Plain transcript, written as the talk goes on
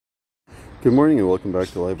Good morning and welcome back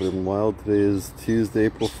to Live at Urban Wild. Today is Tuesday,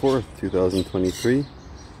 April 4th, 2023.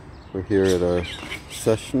 We're here at our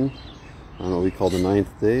session on what we call the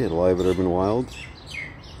 9th day at Live at Urban Wild,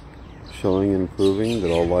 showing and proving that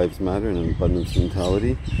all lives matter and an abundance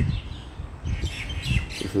mentality.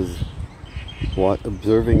 This is what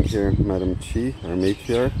observing here Madam Chi, our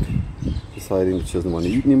matriarch, deciding that she doesn't want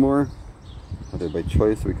to eat anymore, whether by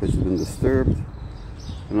choice or because she's been disturbed,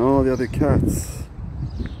 and all the other cats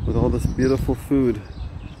with all this beautiful food.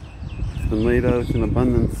 It's been laid out in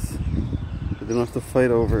abundance that they don't have to fight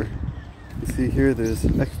over. You see here there's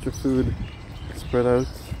extra food spread out.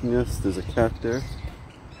 And yes, there's a cat there.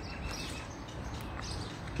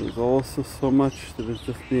 There's also so much that is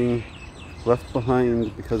just being left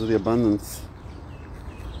behind because of the abundance.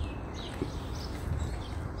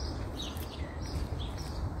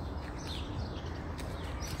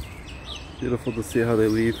 Beautiful to see how they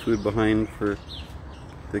leave food behind for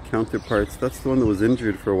the counterparts. That's the one that was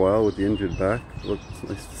injured for a while with the injured back. Looks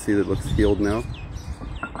nice to see that it looks healed now.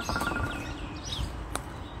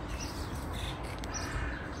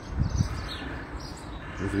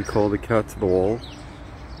 As we call the cat to the wall.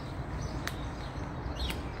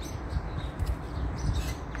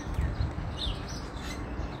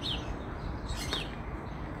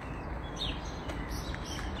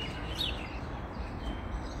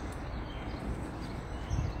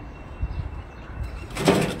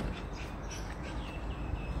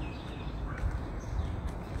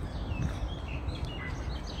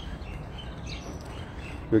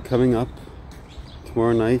 We're coming up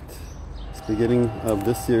tomorrow night. It's the beginning of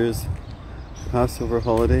this year's Passover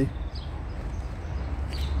holiday,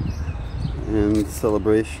 and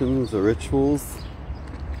celebrations or rituals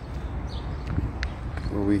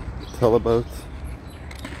where we tell about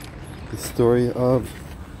the story of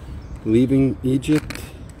leaving Egypt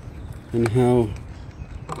and how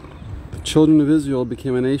the children of Israel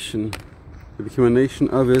became a nation. They became a nation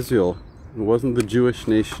of Israel. It wasn't the Jewish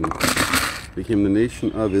nation. Became the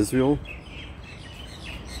nation of Israel,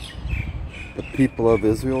 the people of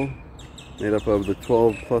Israel, made up of the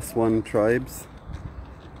 12 plus 1 tribes.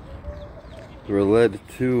 They were led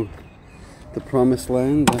to the promised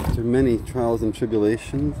land after many trials and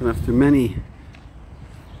tribulations, and after many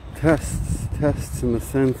tests in the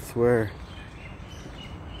sense where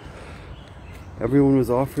everyone was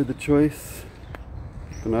offered the choice,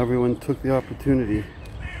 but not everyone took the opportunity.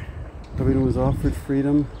 Everyone was offered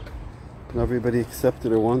freedom, and everybody accepted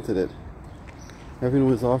or wanted it. Everyone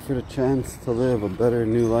was offered a chance to live a better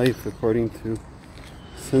new life according to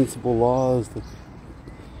sensible laws that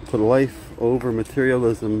put life over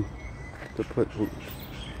materialism, to put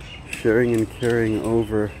sharing and caring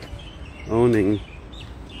over owning.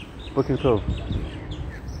 Boker Tov.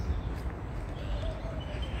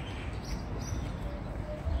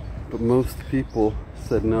 But most people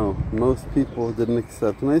said no. Most people didn't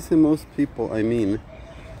accept. When I say most people, I mean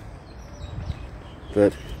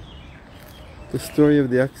that the story of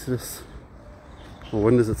the Exodus, well,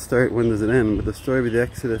 when does it start, when does it end? But the story of the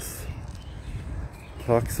Exodus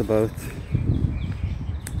talks about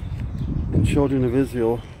the children of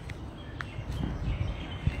Israel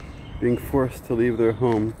being forced to leave their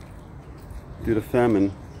home due to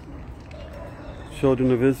famine.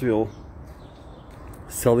 Children of Israel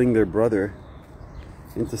selling their brother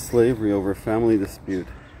into slavery over a family dispute.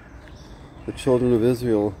 The children of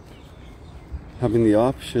Israel having the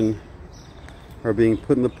option or being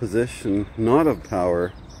put in the position not of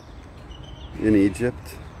power in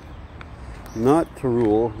Egypt, not to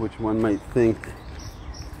rule, which one might think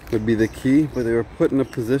would be the key, but they were put in a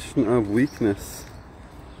position of weakness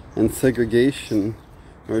and segregation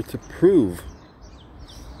in order to prove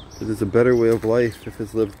that there's a better way of life if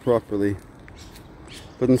it's lived properly.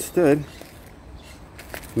 But instead,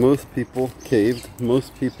 most people caved,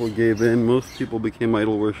 most people gave in, most people became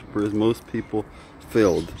idol worshippers, most people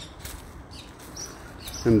failed.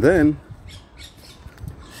 And then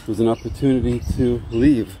there was an opportunity to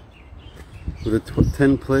leave with the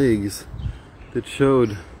 10 plagues that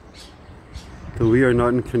showed that we are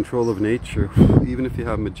not in control of nature. Even if you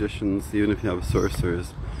have magicians, even if you have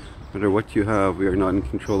sorcerers, no matter what you have, we are not in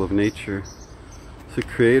control of nature. So the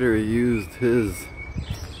Creator used His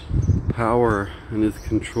power and His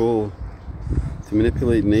control to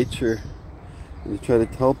manipulate nature and to try to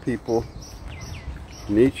tell people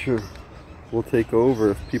nature will take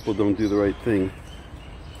over if people don't do the right thing.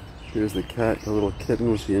 Here's the cat, the little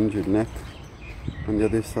kitten with the injured neck on the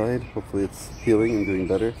other side. Hopefully it's healing and doing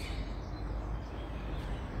better.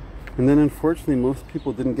 And then unfortunately most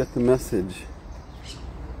people didn't get the message.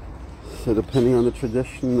 So depending on the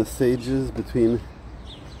tradition, the sages, between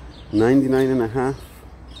 99.5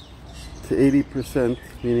 to 80%,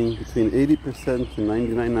 meaning between 80% and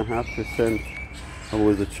 99.5% of what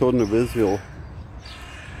was the children of Israel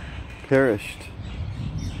perished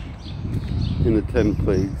in the 10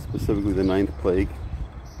 plagues, specifically the 9th plague,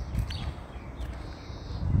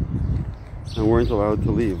 and weren't allowed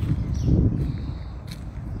to leave.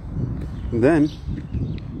 And then,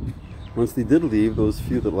 once they did leave, those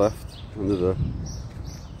few that left under the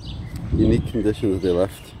unique conditions they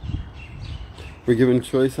left were given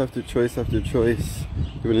choice after choice after choice,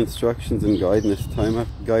 given instructions and guidance time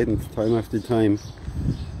after time,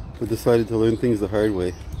 but decided to learn things the hard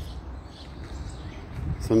way.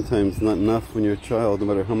 Sometimes not enough when you're a child, no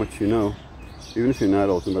matter how much you know. Even if you're an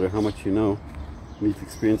adult, no matter how much you know, you need to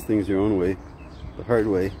experience things your own way, the hard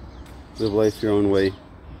way, live life your own way.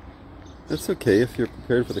 That's okay if you're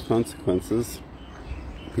prepared for the consequences.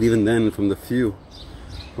 But even then, from the few,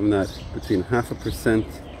 from that between 0.5%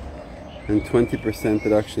 and 20%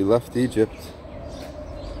 that actually left Egypt,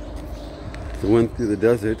 that went through the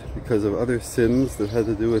desert because of other sins that had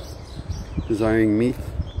to do with desiring meat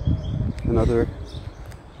and other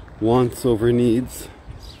wants over needs.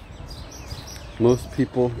 Most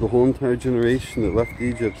people, the whole entire generation that left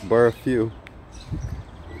Egypt, bar a few,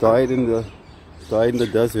 died in the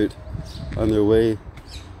desert on their way,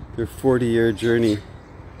 their 40-year journey,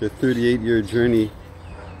 their 38-year journey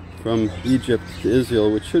from Egypt to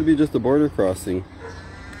Israel, which should be just a border crossing.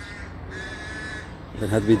 That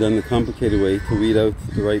had to be done the complicated way to weed out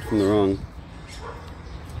the right from the wrong.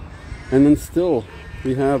 And then still,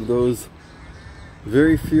 we have those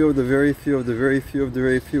very few of the very few of the very few of the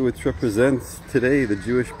very few, which represents today the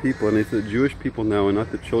Jewish people. And I say the Jewish people now and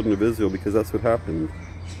not the children of Israel, because that's what happened.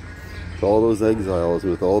 With all those exiles,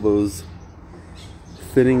 with all those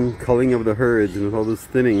culling of the herds, and with all this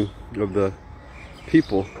thinning of the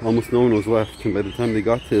people, almost no one was left. And by the time they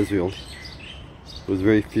got to Israel, it was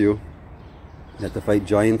very few. They had to fight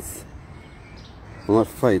giants. Well, not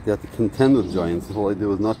fight, they had to contend with giants. The whole idea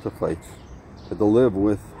was not to fight. They had to live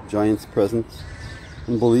with giants present,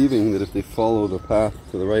 and believing that if they follow the path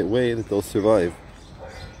to the right way, that they'll survive.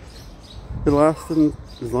 It lasted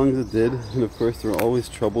as long as it did, and of course there were always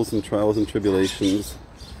troubles and trials and tribulations.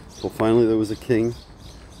 So finally there was a king,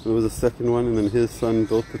 there was a second one, and then his son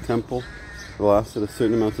built the temple. It lasted a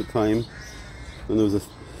certain amount of time. Then there was a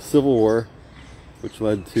civil war, which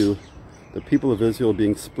led to the people of Israel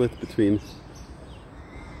being split between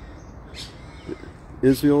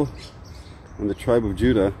Israel and the tribe of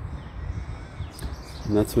Judah.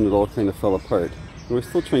 And that's when it all kind of fell apart. And we're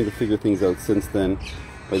still trying to figure things out since then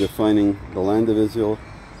by defining the land of Israel,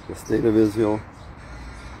 the state of Israel,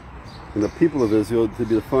 and the people of Israel to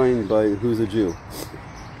be defined by who's a Jew.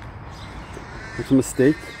 It's a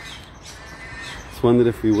mistake. It's one that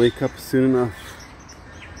if we wake up soon enough,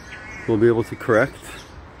 we'll be able to correct.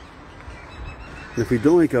 And if we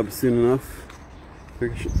don't wake up soon enough,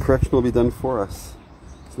 correction will be done for us.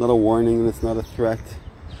 It's not a warning and it's not a threat.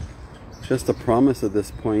 It's just a promise at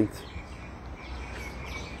this point.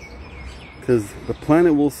 Because the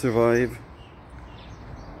planet will survive,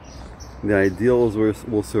 the ideals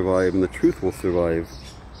will survive, and the truth will survive.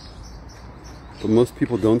 But most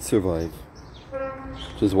people don't survive.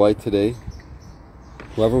 Which is why today,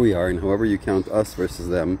 whoever we are, and however you count us versus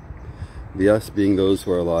them, the us being those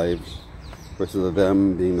who are alive, versus the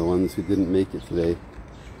them being the ones who didn't make it today.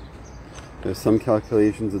 There's some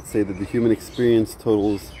calculations that say that the human experience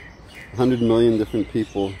totals 100 million different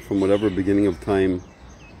people from whatever beginning of time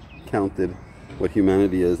counted what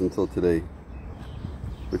humanity is until today.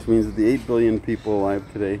 Which means that the 8 billion people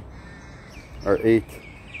alive today are 8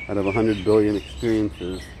 out of 100 billion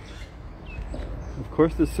experiences. Of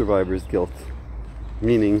course there's survivor's guilt,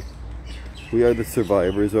 meaning we are the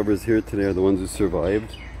survivors. Whoever's here today are the ones who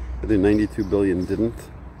survived. The other 92 billion didn't,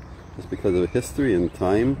 just because of history and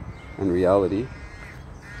time and reality.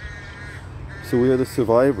 So we are the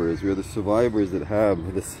survivors. We are the survivors that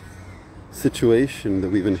have this situation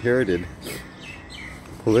that we've inherited,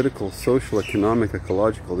 political, social, economic,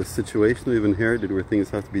 ecological, this situation we've inherited where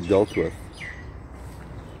things have to be dealt with.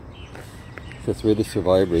 That's we're the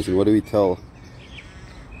survivors. And what do we tell?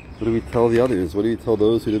 What do we tell the others? What do we tell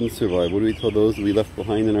those who didn't survive? What do we tell those that we left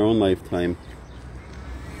behind in our own lifetime?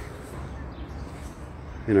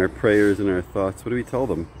 In our prayers and our thoughts, what do we tell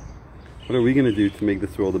them? What are we going to do to make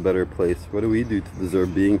this world a better place? What do we do to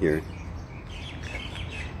deserve being here?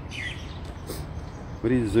 What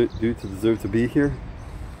do you do to deserve to be here?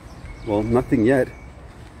 Well, nothing yet.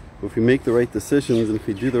 But if we make the right decisions, and if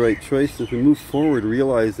we do the right choices, if we move forward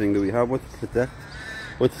realizing that we have what to protect,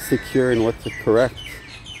 what to secure, and what to correct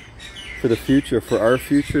for the future, for our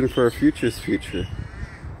future and for our future's future.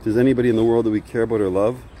 If there's anybody in the world that we care about or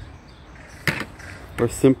love, or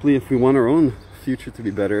simply if we want our own future to be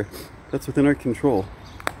better, that's within our control.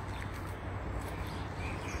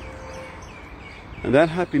 And that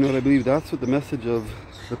happy note, I believe that's what the message of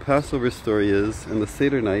the Passover story is, and the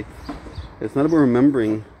Seder night. It's not about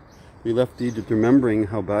remembering we left Egypt, remembering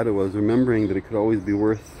how bad it was, remembering that it could always be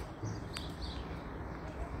worse,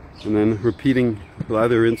 and then repeating,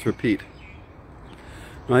 lather, rinse, repeat.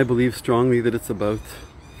 And I believe strongly that it's about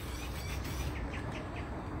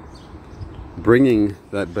bringing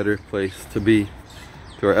that better place to be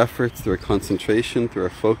through our efforts, through our concentration, through our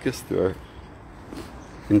focus, through our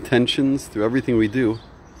intentions, through everything we do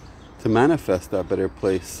to manifest that better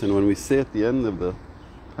place. And when we say at the end of the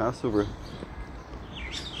Passover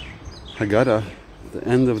Haggadah, the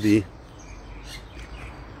end of the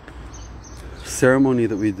ceremony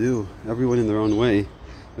that we do, everyone in their own way,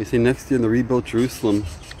 we say next year in the rebuilt Jerusalem,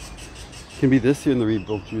 can be this year in the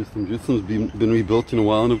rebuilt Jerusalem. Jerusalem's been rebuilt in a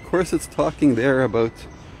while, and of course it's talking there about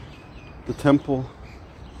the temple,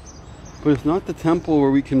 but it's not the temple where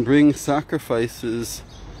we can bring sacrifices,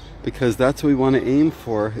 because that's what we want to aim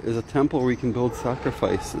for, is a temple where we can build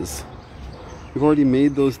sacrifices. We've already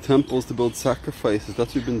made those temples to build sacrifices.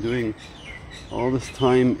 That's what we've been doing all this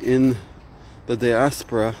time in the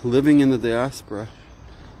diaspora, living in the diaspora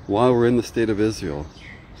while we're in the state of Israel.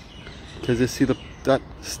 Because you see that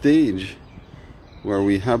stage where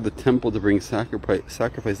we have the temple to bring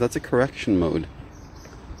sacrifice, that's a correction mode.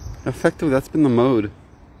 Effectively, that's been the mode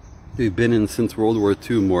we've been in since World War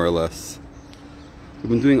II, more or less. We've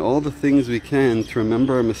been doing all the things we can to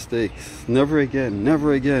remember our mistakes. Never again,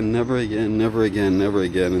 never again, never again, never again, never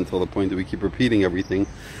again, until the point that we keep repeating everything.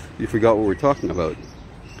 We forgot what we're talking about.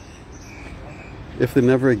 If the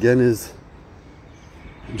never again is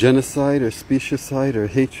genocide or specieside or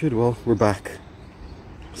hatred, well, we're back.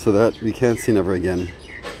 So that we can't see never again.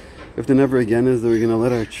 If the never again is that we're going to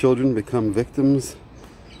let our children become victims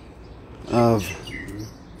of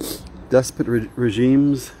despot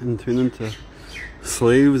regimes and turn them to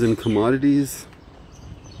slaves and commodities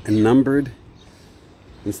and numbered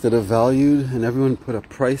instead of valued, and everyone put a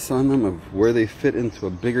price on them of where they fit into a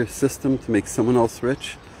bigger system to make someone else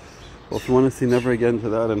rich. Well, if you want to see never again to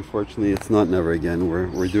that, unfortunately it's not never again.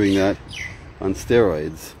 We're doing that on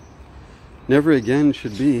steroids. Never again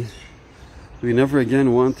should be, we never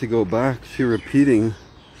again want to go back to repeating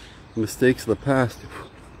the mistakes of the past.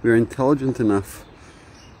 We're intelligent enough,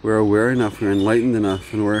 we're aware enough, we're enlightened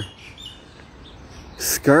enough, and we're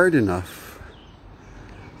scarred enough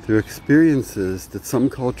through experiences that some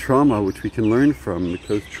call trauma, which we can learn from,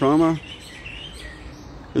 because trauma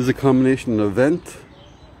is a combination of event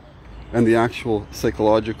and the actual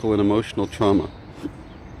psychological and emotional trauma.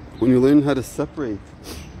 When you learn how to separate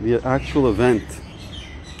the actual event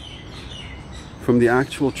from the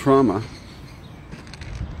actual trauma,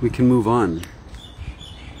 we can move on.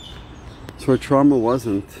 So our trauma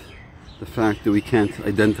wasn't the fact that we can't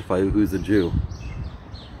identify who's a Jew.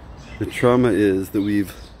 The trauma is that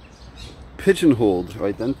we've pigeonholed our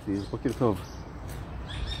identities.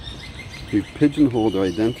 We've pigeonholed our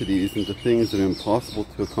identities into things that are impossible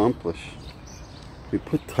to accomplish. We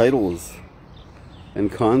put titles and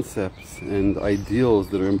concepts and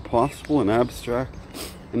ideals that are impossible and abstract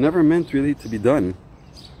and never meant really to be done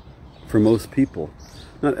for most people.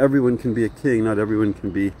 Not everyone can be a king, not everyone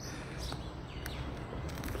can be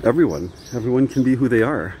everyone. Everyone can be who they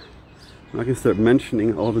are. I'm not going to start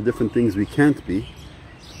mentioning all the different things we can't be,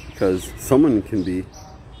 because someone can be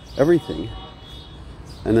everything.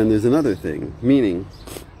 And then there's another thing, meaning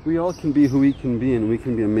we all can be who we can be, and we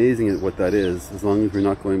can be amazing at what that is, as long as we're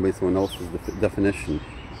not going by someone else's definition.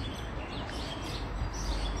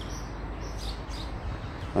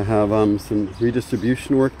 I have some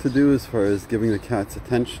redistribution work to do as far as giving the cats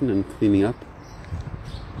attention and cleaning up.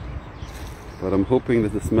 But I'm hoping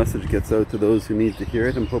that this message gets out to those who need to hear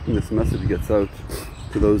it. I'm hoping this message gets out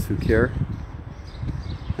to those who care.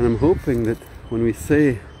 And I'm hoping that when we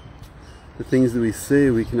say the things that we say,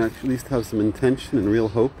 we can at least have some intention and real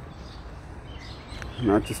hope.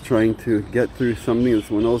 Not just trying to get through something that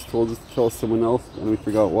someone else told us to tell someone else and we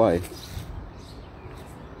forgot why.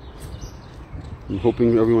 I'm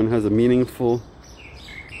hoping everyone has a meaningful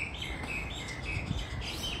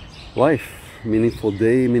life, meaningful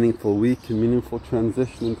day, meaningful week, and meaningful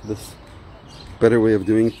transition into this better way of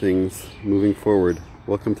doing things moving forward.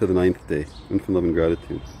 Welcome to the 9th day. Infinite love and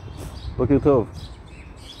gratitude. Boker Tov.